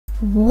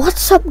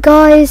What's up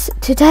guys,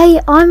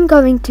 today I'm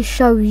going to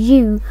show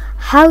you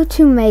how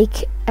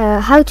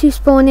to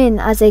spawn in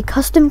as a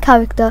custom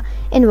character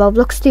in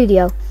Roblox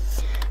Studio.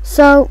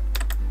 So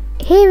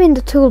here in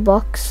the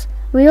toolbox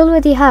we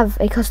already have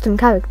a custom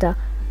character,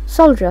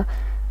 Soldier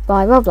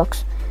by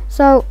Roblox.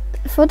 So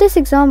for this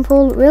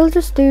example we'll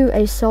just do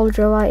a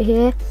soldier right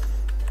here.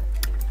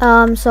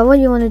 So what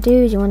you want to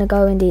do is you want to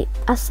go in the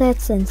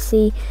assets and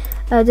see,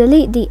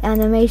 delete the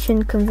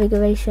animation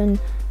configuration,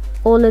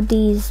 all of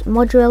these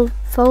module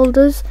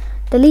folders,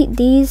 delete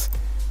these.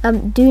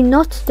 Do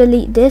not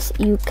delete this.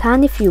 You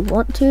can if you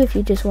want to, if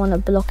you just want a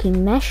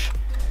blocking mesh,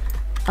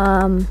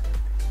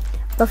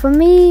 but for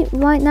me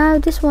right now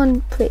this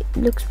one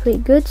looks pretty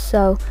good,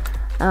 so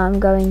I'm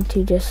going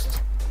to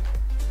just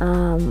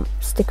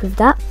stick with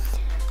that.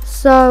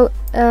 So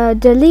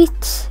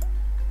delete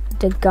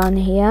the gun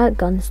here,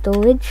 gun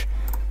storage,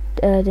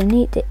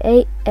 delete the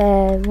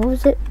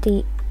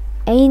the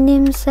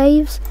anim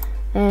saves,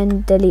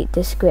 and delete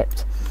the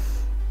script.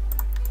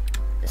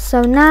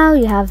 So now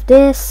you have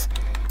this.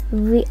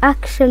 We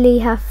actually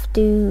have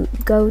to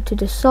go to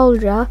the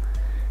soldier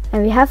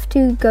and we have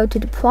to go to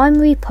the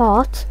primary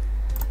part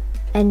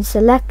and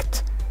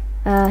select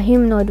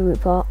humanoid root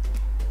part.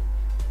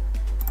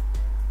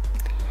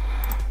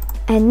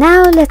 And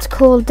now let's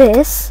call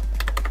this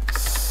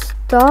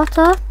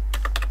starter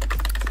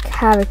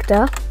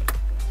character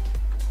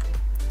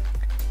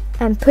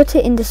and put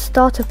it in the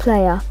starter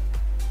player.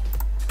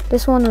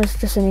 This one was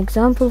just an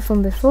example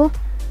from before.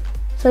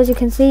 So as you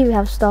can see we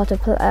have starter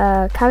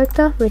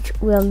character, which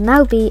will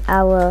now be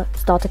our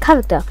starter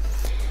character.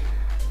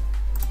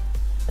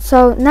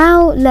 So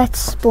now let's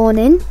spawn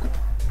in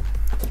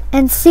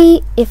and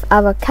see if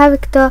our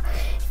character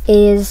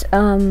is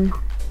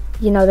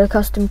you know, the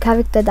custom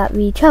character that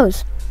we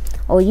chose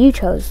or you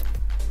chose.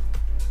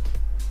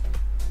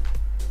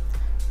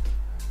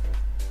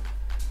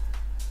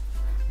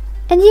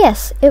 And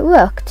yes, it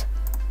worked.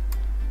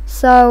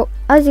 So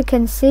as you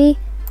can see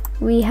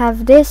we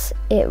have this,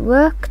 it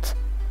worked,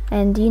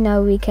 and you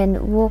know we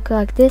can walk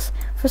like this.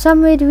 For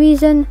some weird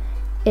reason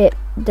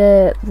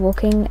the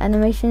walking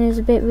animation is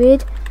a bit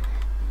weird.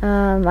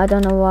 I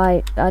don't know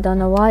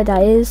why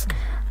that is,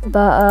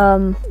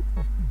 but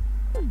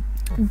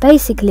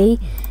basically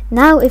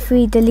now if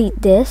we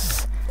delete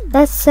this,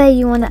 let's say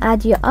you want to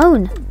add your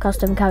own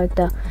custom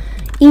character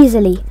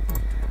easily.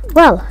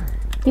 Well,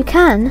 you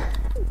can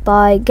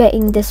by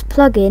getting this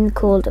plugin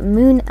called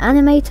Moon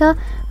Animator,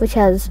 which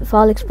has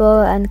File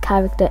Explorer and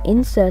Character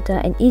Inserter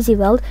and Easy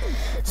Weld.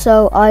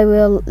 So I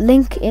will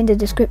link in the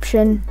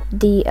description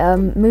the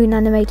Moon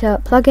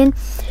Animator plugin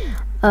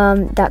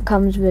that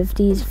comes with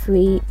these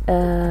three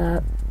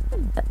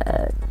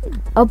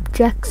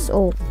objects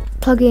or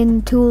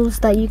plugin tools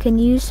that you can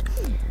use.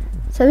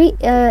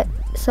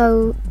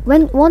 So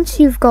once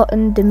you've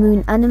gotten the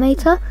Moon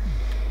Animator,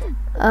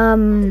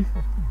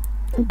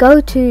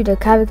 go to the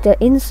character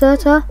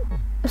inserter.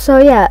 So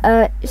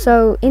yeah,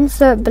 so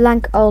insert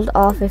blank old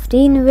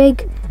R15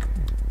 rig.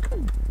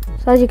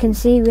 So as you can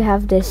see we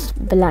have this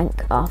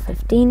blank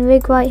R15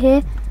 rig right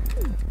here.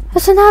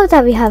 So now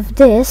that we have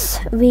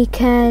this, we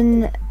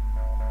can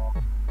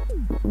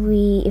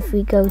if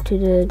we go to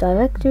the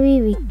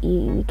directory, we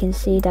can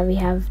see that we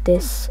have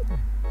this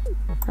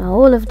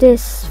all of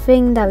this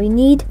thing that we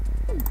need.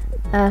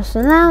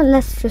 So now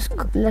let's just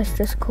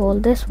call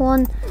this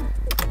one,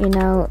 you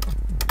know,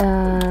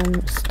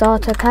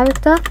 starter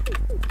character.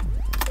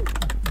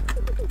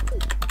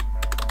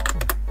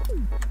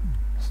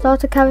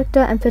 Starter character,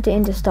 and put it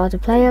into starter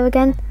player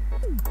again.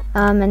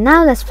 And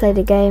now let's play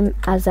the game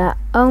as our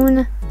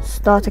own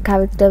starter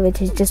character,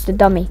 which is just a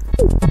dummy.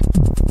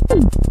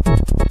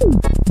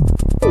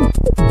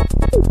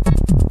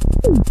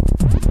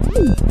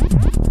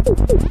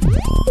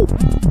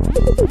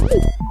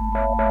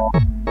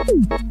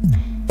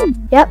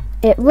 Yep,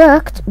 it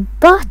worked,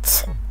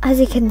 but as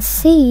you can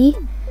see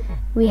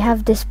we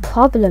have this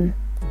problem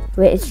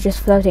where it's just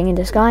floating in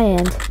the sky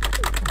and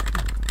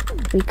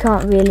we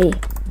can't really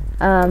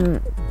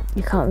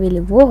you can't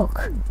really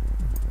walk.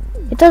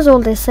 It does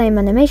all the same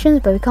animations,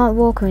 but we can't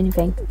walk or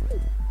anything.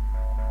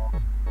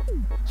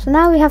 So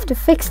now we have to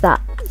fix that.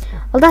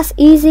 Well, that's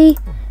easy.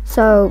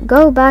 So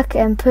go back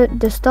and put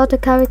the starter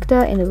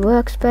character in the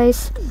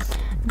workspace.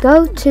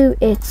 Go to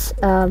its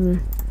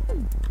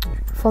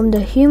from the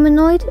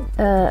humanoid,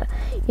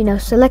 you know,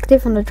 select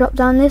it from the drop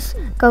down list.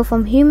 Go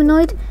from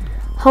humanoid,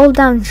 hold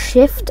down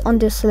shift on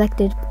the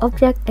selected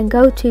object and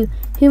go to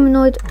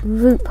humanoid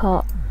root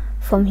part.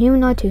 From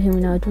humanoid to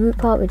humanoid root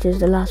part, which is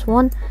the last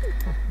one.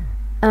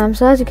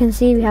 So as you can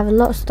see we have a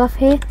lot of stuff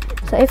here.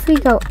 So if we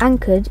go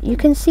anchored, you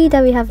can see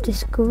that we have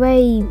this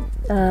grey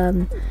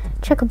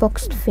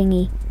checkerboxed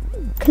thingy.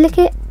 Click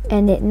it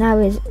and it now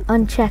is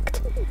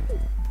unchecked.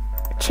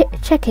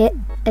 Check it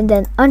and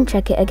then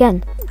uncheck it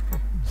again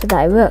so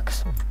that it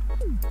works.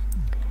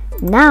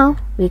 Now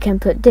we can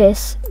put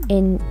this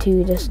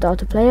into the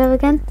starter player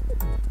again.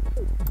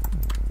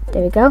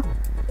 There we go.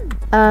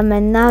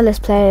 And now let's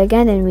play it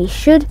again and we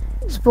should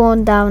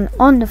spawn down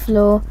on the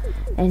floor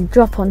and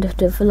drop onto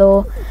the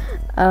floor.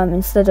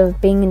 instead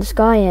of being in the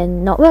sky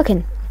and not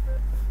working.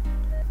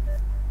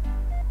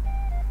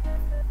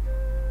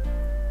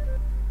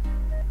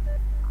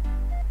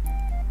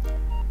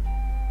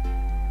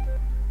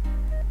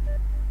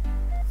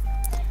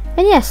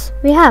 And yes,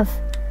 we have.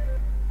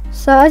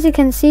 So as you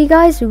can see,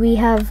 guys, we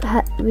have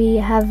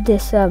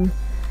this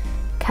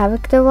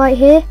character right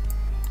here.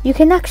 You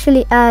can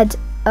actually add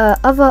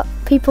other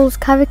people's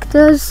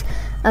characters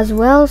as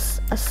well,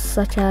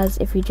 such as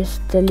if you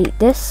just delete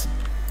this,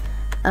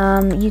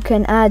 you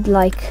can add,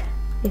 like,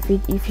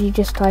 if you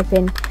just type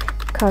in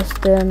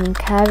custom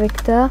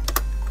character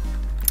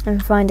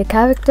and find a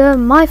character.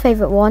 My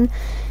favorite one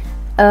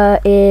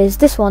is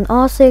this one,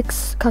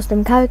 R6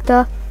 custom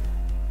character.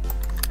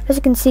 As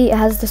you can see, it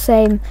has the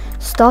same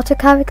starter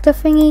character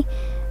thingy.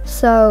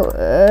 So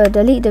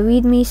delete the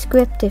readme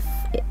script if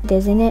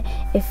there's in it.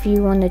 If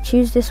you want to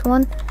choose this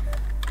one,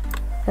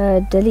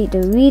 delete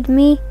the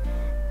readme,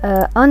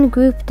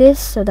 ungroup this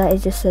so that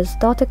it just says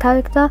starter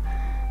character.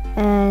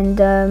 And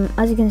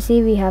as you can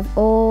see, we have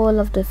all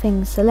of the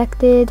things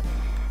selected.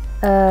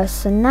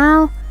 So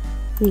now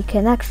we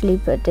can actually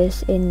put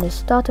this in the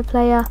starter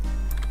player.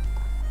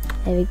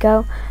 There we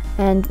go,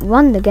 and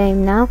run the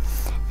game now,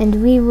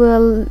 and we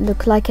will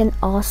look like an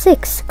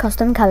R6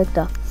 custom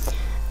character.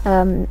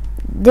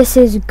 This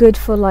is good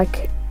for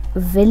like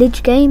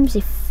village games.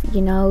 If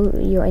you know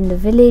you're in the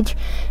village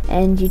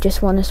and you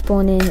just want to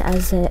spawn in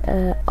as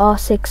a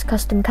R6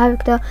 custom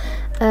character,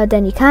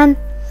 then you can.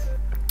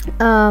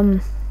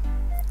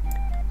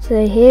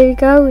 So here we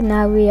go,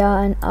 now we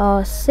are an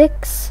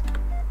R6.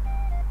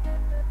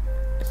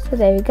 So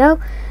there we go,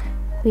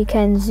 we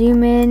can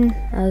zoom in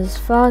as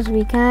far as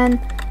we can,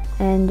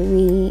 and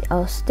we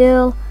are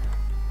still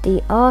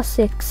the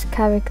R6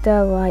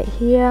 character right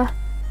here.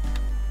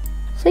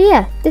 So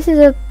yeah, this is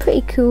a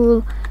pretty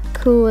cool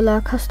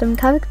custom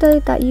character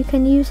that you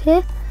can use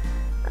here.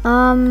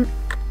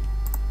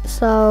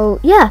 So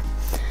yeah,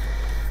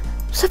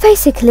 so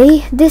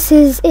basically this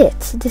is it.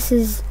 This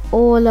is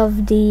all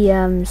of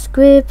the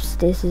scripts.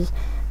 This is,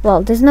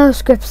 well, there's no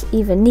scripts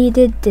even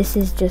needed. This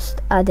is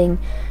just adding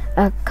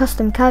a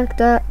custom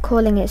character,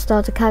 calling it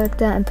starter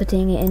character, and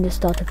putting it in the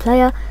starter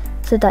player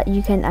so that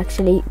you can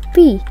actually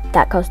be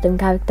that custom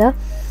character.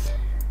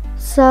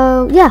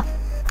 So yeah,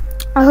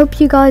 I hope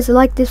you guys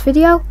liked this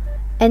video,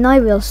 and I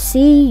will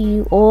see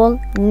you all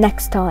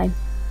next time.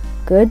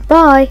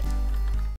 Goodbye.